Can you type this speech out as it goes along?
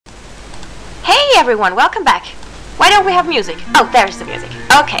everyone, welcome back. Why don't we have music? Oh, there's the music.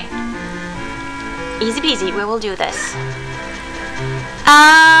 Okay. Easy peasy, we will do this.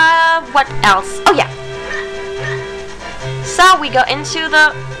 What else? Oh yeah. So we go into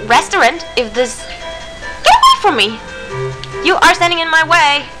the restaurant. If this... Get away from me! You are standing in my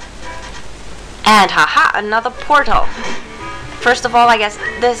way. And haha, another portal. First of all, I guess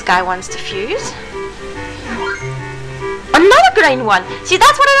this guy wants to fuse. Another green one! See,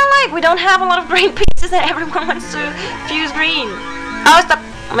 that's what I don't like! We don't have a lot of green pieces and everyone wants to fuse green. Oh, stop!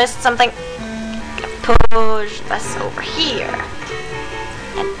 I missed something. Push this over here.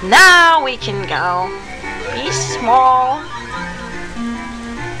 And now we can go. Be small.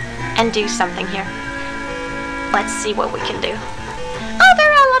 And do something here. Let's see what we can do. Oh,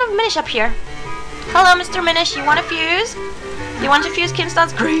 there are a lot of Minish up here. Hello, Mr. Minish. You want to fuse? You want to fuse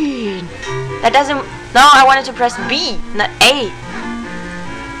Kinstone's green? That doesn't... No, I wanted to press B, not A.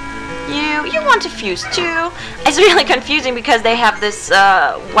 You want to fuse too. It's really confusing because they have this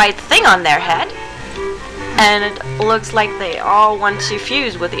white thing on their head. And it looks like they all want to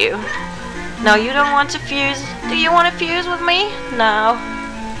fuse with you. No, you don't want to fuse. Do you want to fuse with me? No.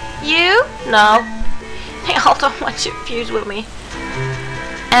 You? No. They all don't want to fuse with me.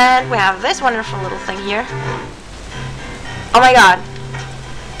 And we have this wonderful little thing here. Oh my god.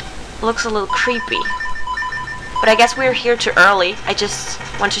 Looks a little creepy. But I guess we're here too early. I just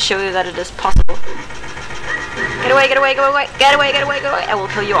want to show you that it is possible. Get away, get away, get away, get away, get away, get away. I will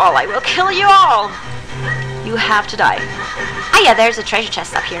kill you all. I will kill you all. You have to die. Ah yeah, there's a treasure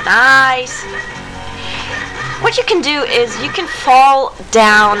chest up here. Nice. What you can do is you can fall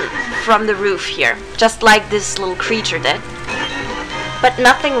down from the roof here. Just like this little creature did. But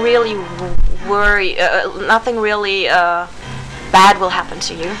nothing really bad will happen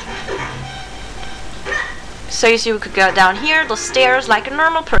to you. So you see we could go down here, the stairs, like a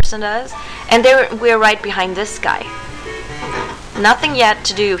normal person does. And we're right behind this guy. Nothing yet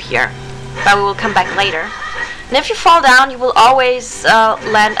to do here. But we will come back later. And if you fall down, you will always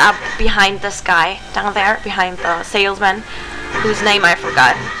land up behind this guy. Down there, behind the salesman. Whose name I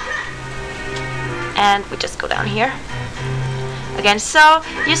forgot. And we just go down here. Again, so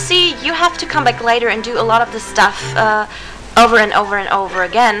you see, you have to come back later and do a lot of this stuff over and over and over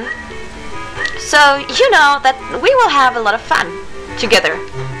again. So you know that we will have a lot of fun together,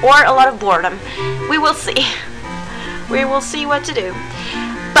 or a lot of boredom. We will see. We will see what to do.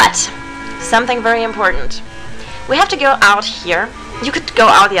 But something very important. We have to go out here. You could go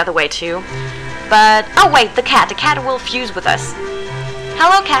out the other way too. But oh wait, the cat. The cat will fuse with us.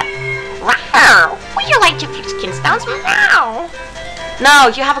 Hello, cat. Wow. Would you like to fuse Kinstones? Wow. No,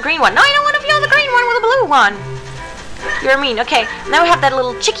 you have a green one. No, I don't want to fuse the green one with a blue one. You're mean. Okay, now we have that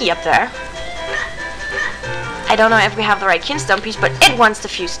little chickie up there. I don't know if we have the right Kinstone piece, but it wants to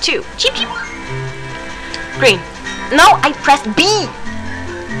fuse too. Cheep cheep. Green. No, I pressed B.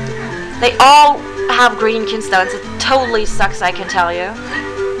 They all have green Kinstones. It totally sucks, I can tell you.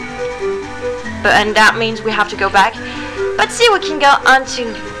 And that means we have to go back. But see, we can go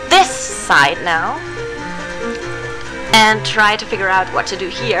onto this side now and try to figure out what to do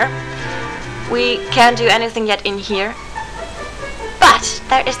here. We can't do anything yet in here. But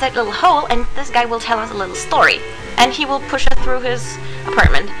there is that little hole, and this guy will tell us a little story. And he will push us through his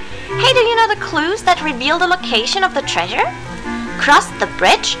apartment. Hey, do you know the clues that reveal the location of the treasure? Cross the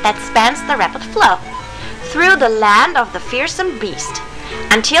bridge that spans the rapid flow, through the land of the fearsome beast,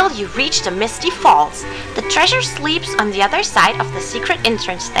 until you reach the misty falls. The treasure sleeps on the other side of the secret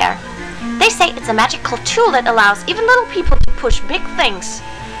entrance there. They say it's a magical tool that allows even little people to push big things.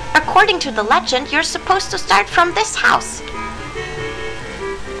 According to the legend, you're supposed to start from this house.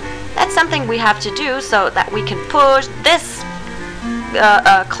 That's something we have to do so that we can push this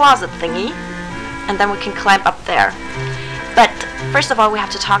closet thingy, and then we can climb up there. But first of all, we have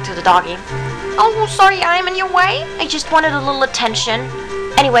to talk to the doggy. Oh, sorry, I'm in your way. I just wanted a little attention.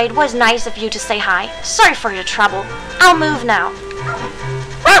 Anyway, it was nice of you to say hi. Sorry for your trouble. I'll move now.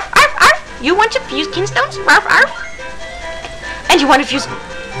 Arf, arf, arf. You want to fuse Kinstones? Arf, arf. And you want to fuse...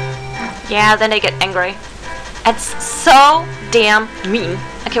 Yeah, then they get angry. It's so damn mean.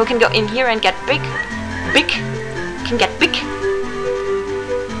 Okay, we can go in here and get big. Big. Can get big.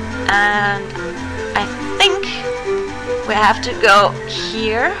 And I think we have to go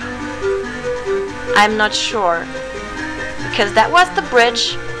here. I'm not sure. Because that was the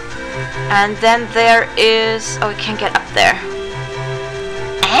bridge. And then there is... Oh, we can't get up there.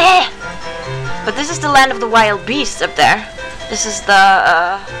 But this is the land of the wild beasts up there. This is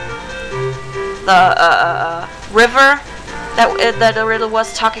the river that the riddle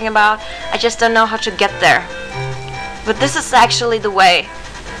was talking about. I just don't know how to get there. But this is actually the way.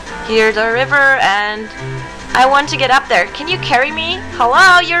 Here's a river, and I want to get up there. Can you carry me?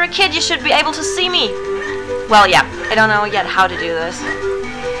 Hello, you're a kid. You should be able to see me. Well, yeah, I don't know yet how to do this.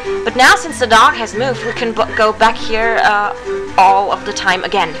 But now, since the dog has moved, we can go back here all of the time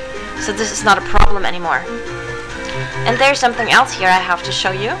again. So this is not a problem anymore. And there's something else here I have to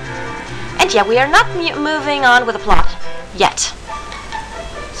show you. And yeah, we are not moving on with the plot yet.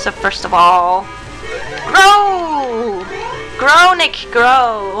 So first of all, grow! Grow, Nick,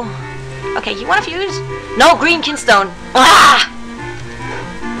 grow! Okay, you want to fuse? No, green kinstone! Ah!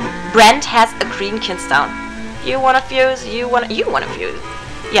 Brent has a green kinstone. You want to fuse? You want to fuse?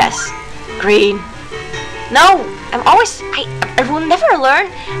 Yes, green. No, I will never learn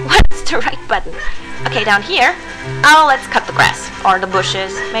what's the right button. Okay, down here. Oh, let's cut the grass or the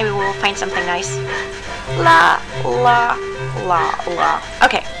bushes. Maybe we'll find something nice. La, la, la, la.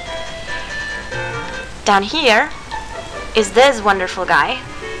 Okay. Down here is this wonderful guy.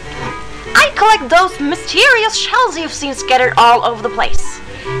 I collect those mysterious shells you've seen scattered all over the place.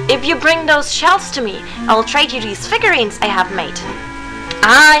 If you bring those shells to me, I will trade you these figurines I have made.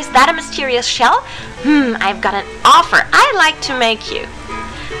 Ah, is that a mysterious shell? I've got an offer I'd like to make you.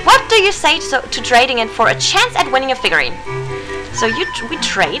 What do you say to trading it for a chance at winning a figurine? So we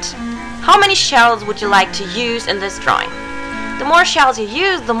trade. How many shells would you like to use in this drawing? The more shells you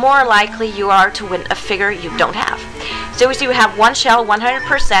use, the more likely you are to win a figure you don't have. So we see we have one shell,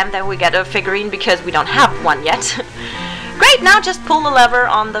 100% that we get a figurine because we don't have one yet. Great, now just pull the lever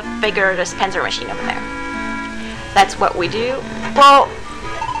on the figure dispenser machine over there. That's what we do. Well,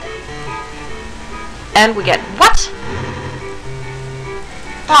 and we get what?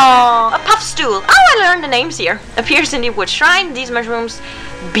 Oh, a puff stool. Oh, I learned the names here. Appears in the wood shrine. These mushrooms,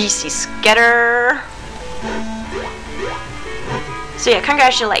 BC scatter. So yeah,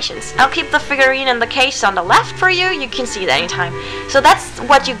 congratulations. I'll keep the figurine in the case on the left for you. You can see it anytime. So that's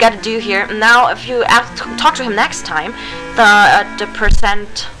what you gotta do here. Now, if you talk to him next time, the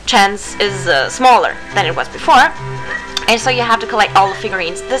percent chance is smaller than it was before. And so you have to collect all the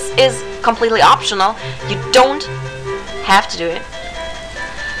figurines. This is completely optional. You don't have to do it.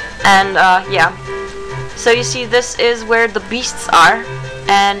 And yeah. So you see, this is where the beasts are,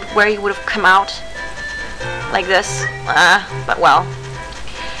 and where he would have come out. Like this, but well,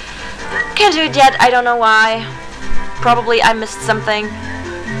 can't do it yet. I don't know why. Probably I missed something.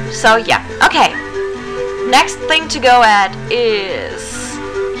 So yeah, okay. Next thing to go at is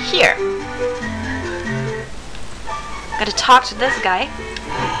here. Gotta talk to this guy.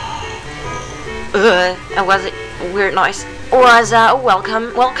 That was a weird noise.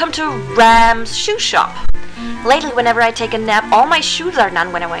 Welcome to Ram's shoe shop. Lately, whenever I take a nap, all my shoes are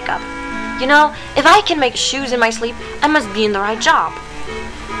done when I wake up. You know, if I can make shoes in my sleep, I must be in the right job.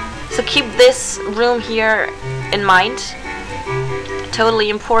 So keep this room here in mind. Totally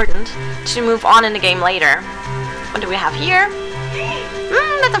important to move on in the game later. What do we have here?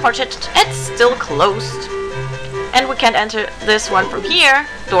 That's unfortunate. It's still closed. And we can't enter this one from here.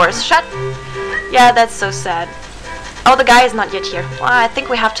 Door's shut. Yeah, that's so sad. Oh, the guy is not yet here. Well, I think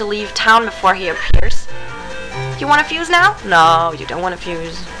we have to leave town before he appears. You want to fuse now? No, you don't want to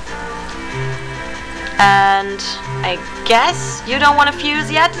fuse. And I guess you don't want to fuse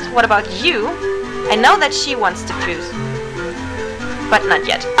yet? What about you? I know that she wants to fuse, but not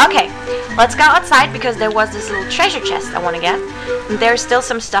yet. Okay, let's go outside because there was this little treasure chest I want to get. And there's still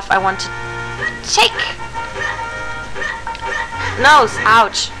some stuff I want to take. Nose,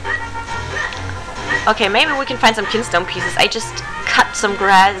 ouch. Okay, maybe we can find some kinstone pieces. I just cut some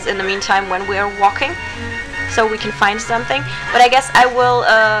grass in the meantime when we are walking, so we can find something. But I guess I will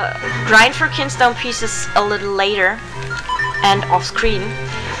grind for kinstone pieces a little later and off screen.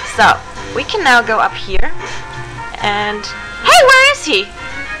 So we can now go up here and hey, where is he?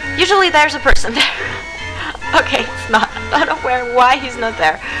 Usually there's a person there. Okay, it's not. I don't know why he's not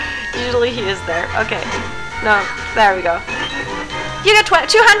there. Usually he is there. Okay, no, there we go. You get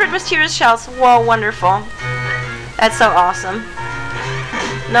 200 mysterious shells. Whoa, wonderful. That's so awesome.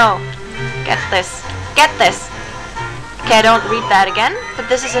 No, get this. Get this. Okay, I don't read that again, but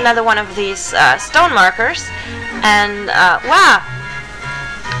this is another one of these stone markers. And, wow!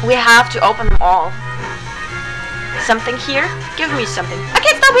 We have to open them all. Something here? Give me something. A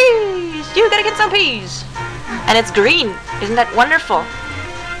kinstone piece! You gotta get some peas! And it's green. Isn't that wonderful?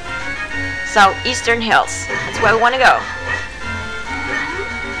 So, Eastern Hills. That's where we want to go.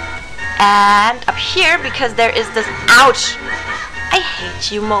 And up here, because there is this... Ouch! I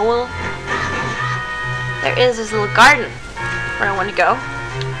hate you, mole. There is this little garden where I want to go.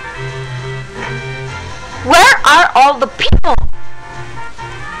 Where are all the people?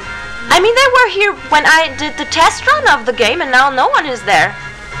 I mean, they were here when I did the test run of the game, and now no one is there.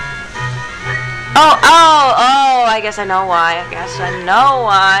 Oh, I guess I know why.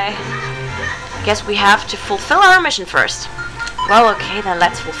 I guess we have to fulfill our mission first. Well, okay, then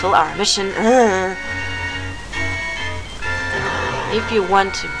let's fulfill our mission. If you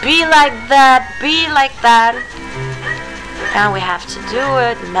want to be like that, be like that. And we have to do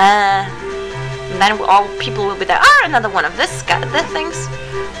it, man. And then all people will be there. Another one of this things.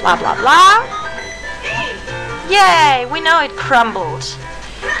 Blah, blah, blah. Yay, we know it crumbled.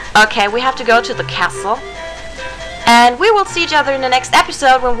 Okay, we have to go to the castle. And we will see each other in the next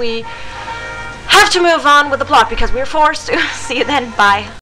episode when we have to move on with the plot because we're forced to. See you then, bye.